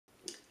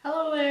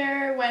Hello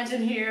there,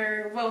 Wenjin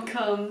here.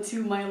 Welcome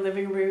to my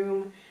living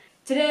room.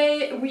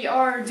 Today we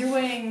are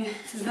doing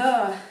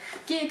the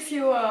Geek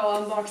Fuel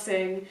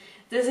unboxing.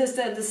 This is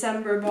the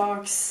December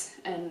box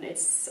and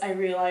I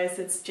realize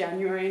it's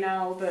January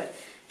now, but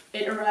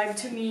it arrived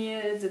to me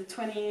the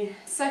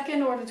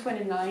 22nd or the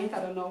 29th,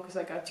 I don't know because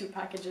I got two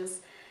packages.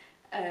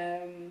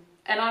 And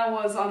I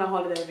was on a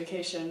holiday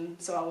vacation,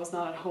 so I was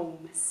not at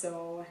home.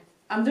 So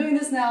I'm doing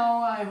this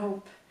now. I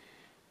hope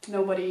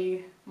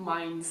nobody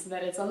minds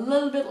that it's a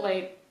little bit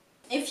late.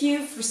 If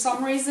you, for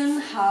some reason,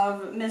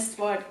 have missed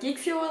what Geek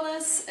Fuel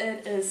is,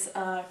 it is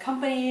a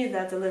company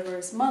that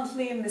delivers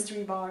monthly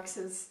mystery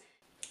boxes.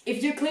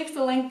 If you click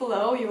the link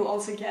below, you'll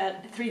also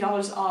get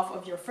 $3 off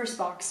of your first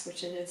box,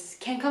 which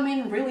can come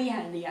in really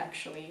handy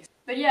actually.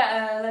 But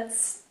yeah,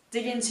 let's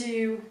dig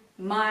into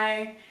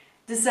my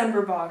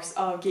December box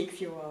of Geek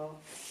Fuel.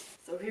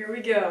 So here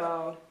we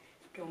go.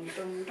 Dum,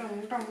 dum,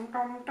 dum, dum,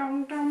 dum,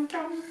 dum, dum,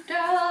 dum,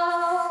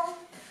 dum.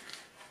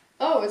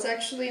 Oh, it's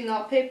actually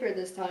not paper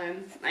this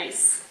time.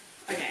 Nice.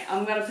 Okay,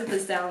 I'm gonna put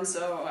this down,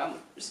 so I'm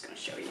just gonna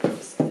show you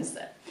this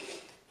instead.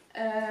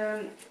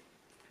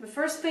 The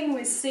first thing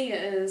we see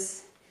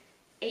is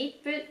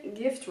 8-bit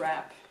gift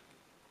wrap.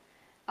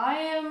 I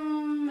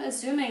am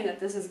assuming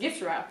that this is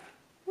gift wrap.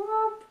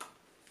 Well,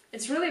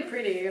 it's really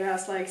pretty. It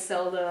has like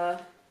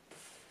Zelda.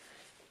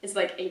 It's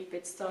like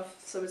 8-bit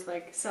stuff, so it's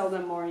like Zelda,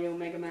 Mario,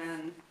 Mega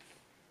Man,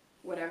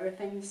 whatever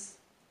things.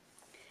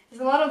 There's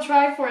a lot of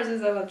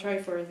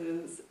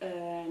Triforces,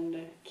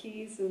 and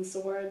keys and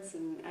swords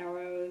and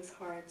arrows,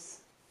 hearts,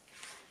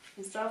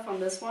 and stuff on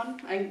this one.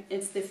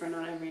 It's different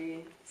on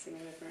every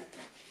single different.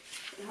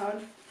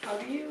 How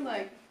do you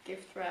like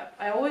gift wrap?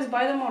 I always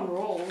buy them on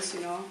rolls,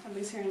 you know, at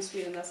least here in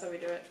Sweden, that's how we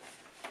do it.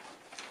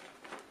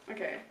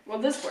 Okay, well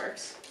this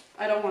works.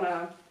 I don't want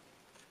to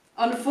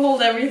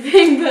unfold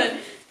everything, but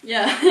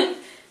yeah,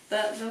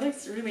 that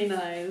looks really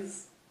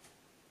nice.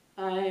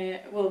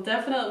 I will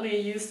definitely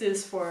use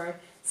this for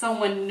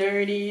someone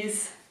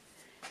nerdy's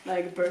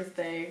like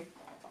birthday.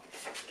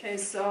 Okay,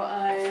 so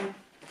I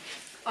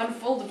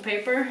unfold the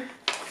paper,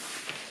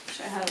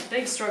 which I had a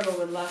big struggle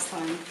with last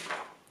time.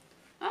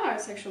 Ah,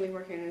 it's actually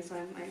working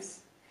inside, nice.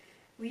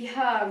 We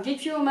have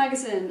Geek Fuel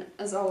magazine,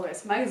 as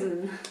always,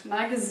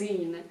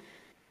 magazine.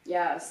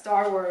 Yeah,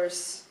 Star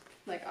Wars,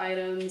 like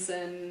items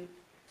and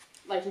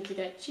like you can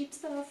get cheap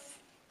stuff,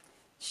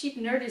 cheap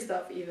nerdy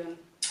stuff even.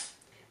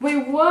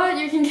 Wait, what?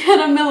 You can get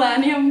a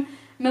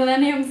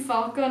Millennium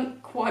Falcon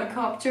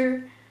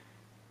quadcopter?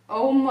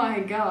 Oh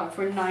my god,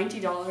 for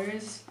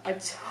 $90? I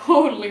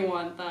totally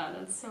want that,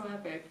 that's so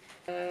epic.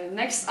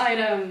 Next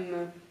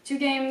item, 2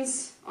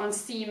 games on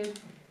Steam.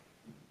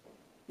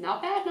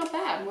 Not bad, not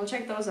bad, we'll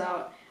check those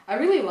out. I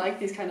really like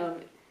these kind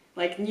of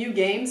like new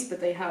games, but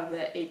they have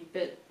the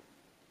 8-bit,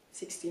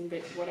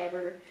 16-bit,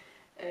 whatever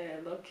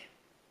look.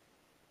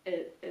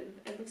 It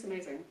looks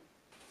amazing.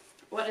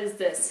 What is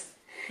this?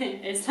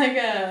 It's like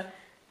a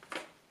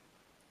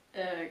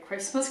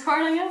Christmas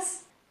card, I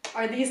guess?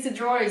 Are these the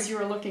droids you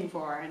were looking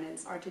for? And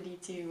it's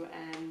R2-D2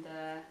 and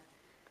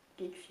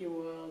Geek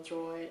Fuel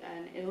droid,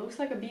 and it looks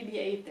like a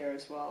BB-8 there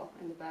as well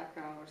in the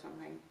background or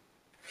something.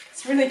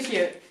 It's really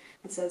cute.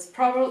 It says,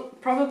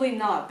 probably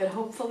not, but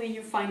hopefully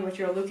you find what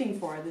you're looking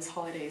for this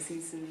holiday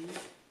season.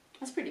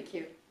 That's pretty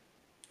cute.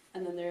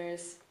 And then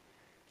there's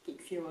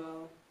Geek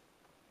Fuel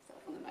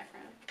stuff on the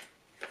background.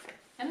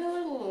 And a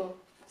little,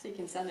 so you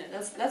can send it.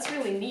 That's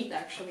really neat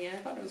actually. I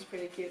thought it was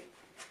pretty cute.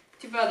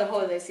 Too bad the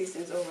holiday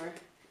season is over.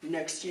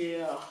 Next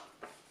year.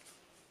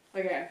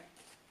 Okay,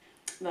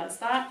 that's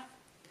that.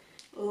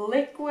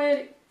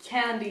 Liquid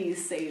candy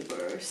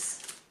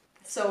sabers.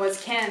 So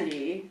it's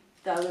candy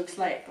that looks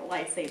like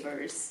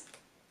lightsabers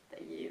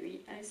that you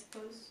eat, I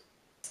suppose.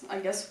 I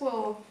guess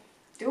we'll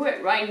do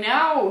it right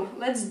now.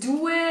 Let's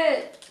do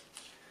it.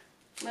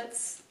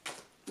 Let's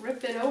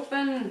rip it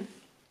open.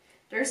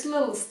 There's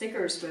little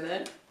stickers with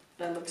it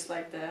that looks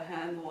like the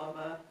handle of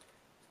a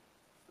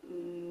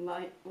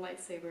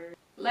lightsaber.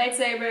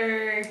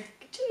 Lightsaber!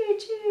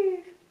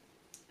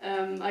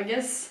 I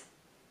guess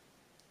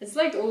it's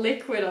like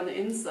liquid on the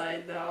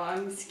inside though.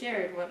 I'm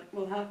scared what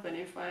will happen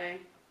if I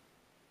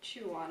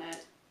chew on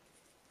it.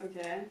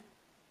 Okay.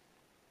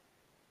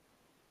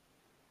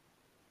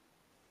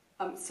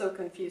 I'm so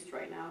confused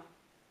right now.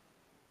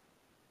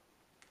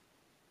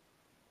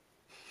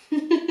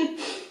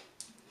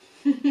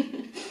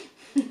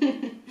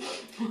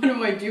 What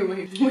am I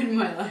doing with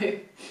my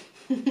life?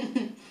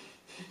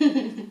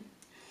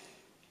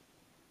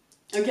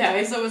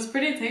 Okay, so it's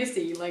pretty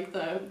tasty, like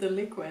the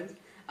liquid.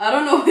 I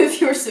don't know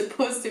if you're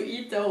supposed to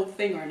eat the whole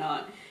thing or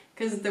not,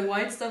 because the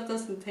white stuff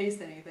doesn't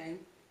taste anything,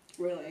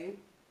 really.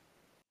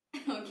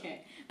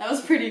 Okay, that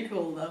was pretty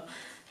cool though,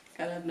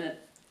 gotta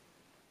admit.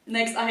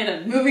 Next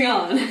item, moving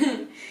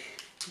on.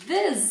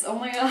 This, oh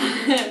my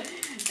god,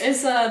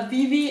 it's a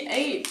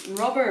BB-8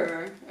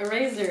 rubber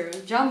eraser,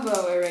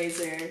 jumbo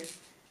eraser.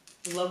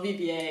 Love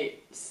BB-8,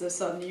 it's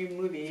just a new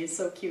movie, it's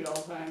so cute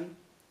all the time.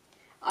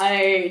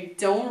 I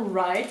don't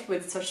write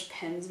with such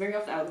pens very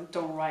often. I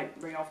don't write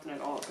very often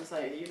at all because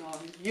I'm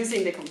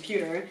using the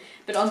computer.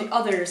 But on the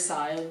other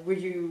side,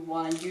 would you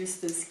want to use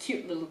this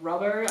cute little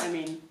rubber? I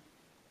mean,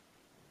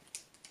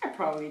 I'd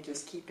probably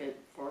just keep it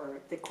for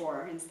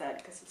decor instead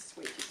because it's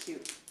way too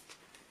cute.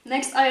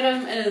 Next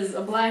item is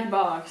a black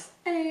box.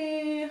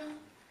 Hey!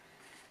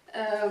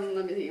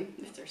 Let me see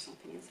if there's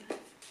something inside.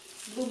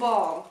 Blue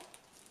ball.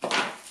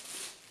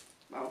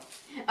 Wow.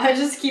 I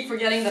just keep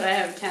forgetting that I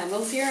have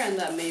candles here and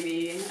that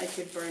maybe I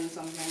could burn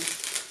something.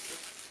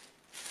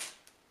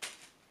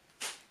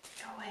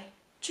 Go away.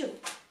 Chew.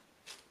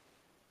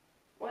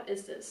 What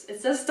is this?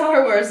 It says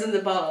Star Wars in the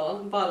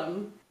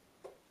bottom.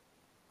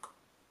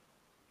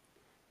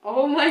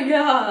 Oh my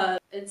god!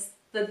 It's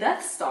the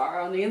Death Star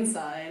on the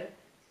inside.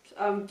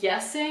 I'm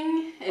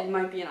guessing it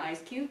might be an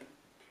ice cube.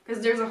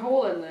 Because there's a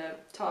hole in the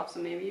top, so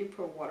maybe you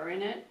put water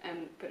in it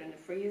and put it in the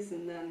freeze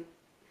and then...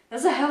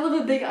 That's a hell of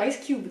a big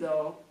ice cube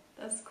though.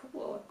 That's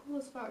cool. Cool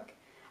as fuck.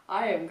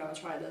 I am gonna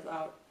try this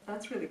out.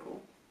 That's really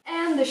cool.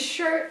 And the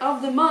shirt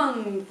of the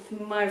month,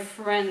 my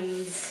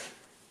friends.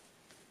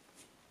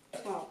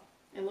 Wow,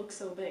 it looks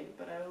so big,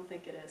 but I don't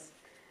think it is.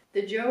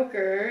 The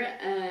Joker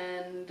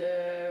and...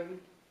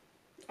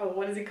 oh,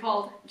 what is it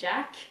called?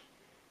 Jack?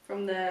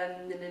 From the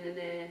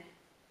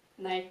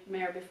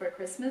Nightmare Before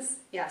Christmas?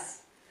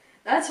 Yes.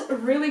 That's a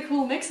really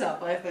cool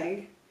mix-up, I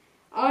think.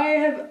 I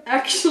have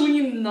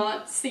actually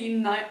not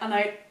seen A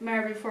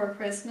Nightmare Before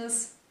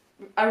Christmas.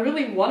 I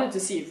really wanted to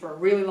see it for a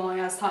really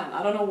long ass time.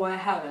 I don't know why I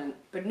haven't.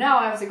 But now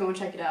I have to go and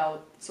check it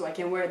out so I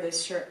can wear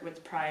this shirt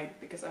with pride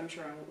because I'm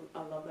sure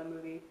I'll love that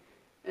movie.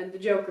 And the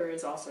Joker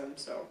is awesome,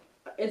 so...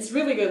 It's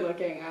really good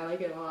looking. I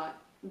like it a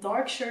lot.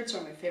 Dark shirts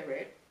are my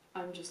favorite.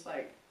 I'm just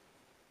like...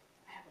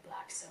 I have a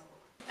black soul.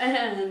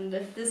 And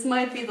this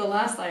might be the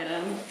last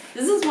item.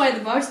 This is why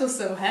the box was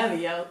so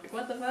heavy. I was like,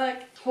 what the fuck?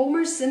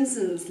 Homer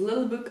Simpson's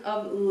Little Book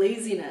of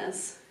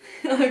Laziness.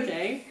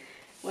 Okay,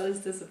 what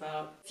is this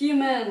about? Few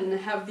men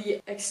have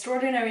the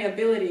extraordinary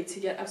ability to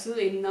get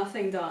absolutely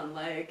nothing done,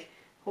 like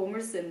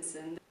Homer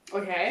Simpson.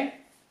 Okay,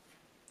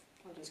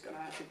 I'm just gonna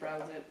have to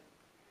browse it.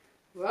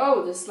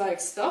 Whoa, there's like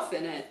stuff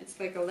in it. It's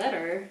like a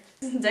letter.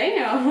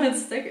 Damn,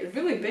 it's stickers.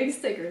 Really big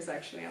stickers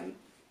actually.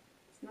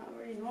 It's not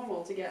very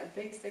normal to get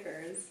big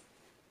stickers.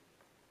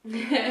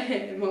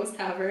 Most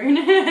Tavern.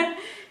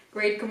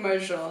 Great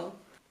commercial.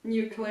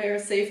 Nuclear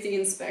Safety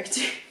Inspector.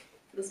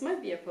 This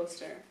might be a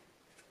poster.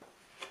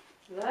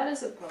 That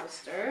is a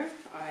poster,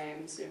 I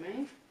am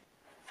assuming.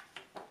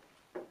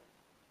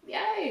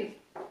 Yay!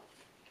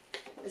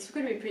 This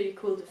could be pretty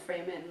cool to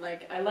frame in.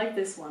 Like, I like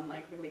this one,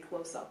 like really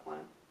close up one.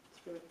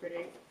 It's really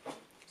pretty.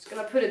 Just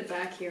gonna put it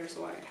back here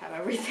so I have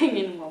everything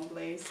in one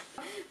place.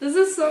 This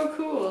is so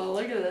cool,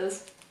 look at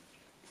this.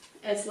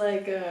 It's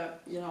like,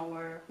 you know,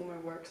 where Homer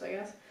works, I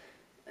guess.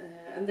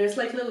 And there's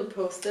like little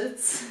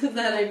post-its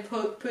that I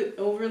put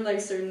over like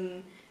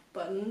certain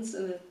buttons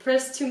and then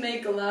press to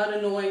make a loud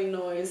annoying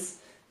noise,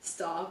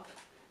 stop.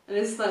 And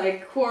it's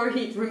like core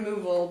heat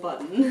removal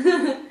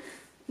button.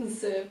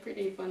 It's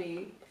pretty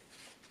funny.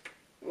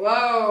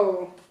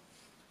 Whoa!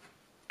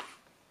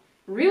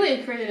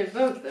 Really a creative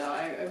book though.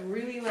 I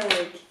really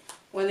like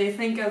when they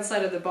think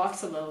outside of the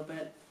box a little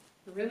bit.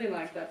 I really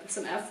like that. Put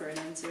some effort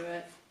into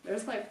it.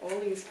 There's like all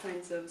these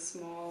kinds of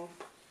small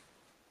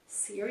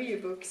cereal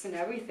books and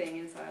everything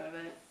inside of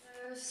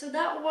it. So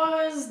that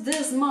was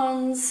this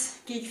month's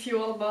Geek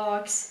Fuel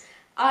box.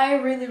 I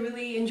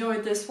really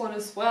enjoyed this one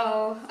as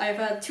well. I've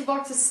had 2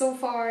 boxes so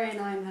far and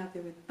I'm happy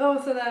with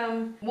both of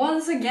them.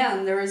 Once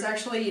again, there is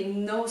actually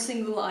no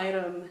single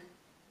item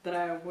that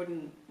I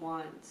wouldn't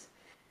want.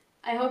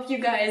 I hope you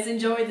guys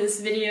enjoyed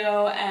this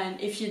video, and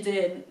if you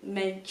did,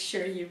 make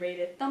sure you rate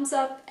it thumbs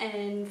up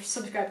and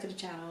subscribe to the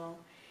channel.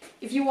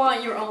 If you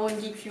want your own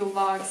Geek Fuel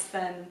box,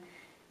 then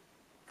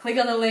click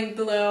on the link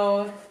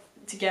below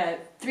to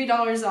get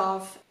 $3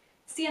 off.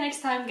 See you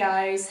next time,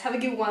 guys. Have a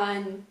good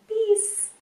one.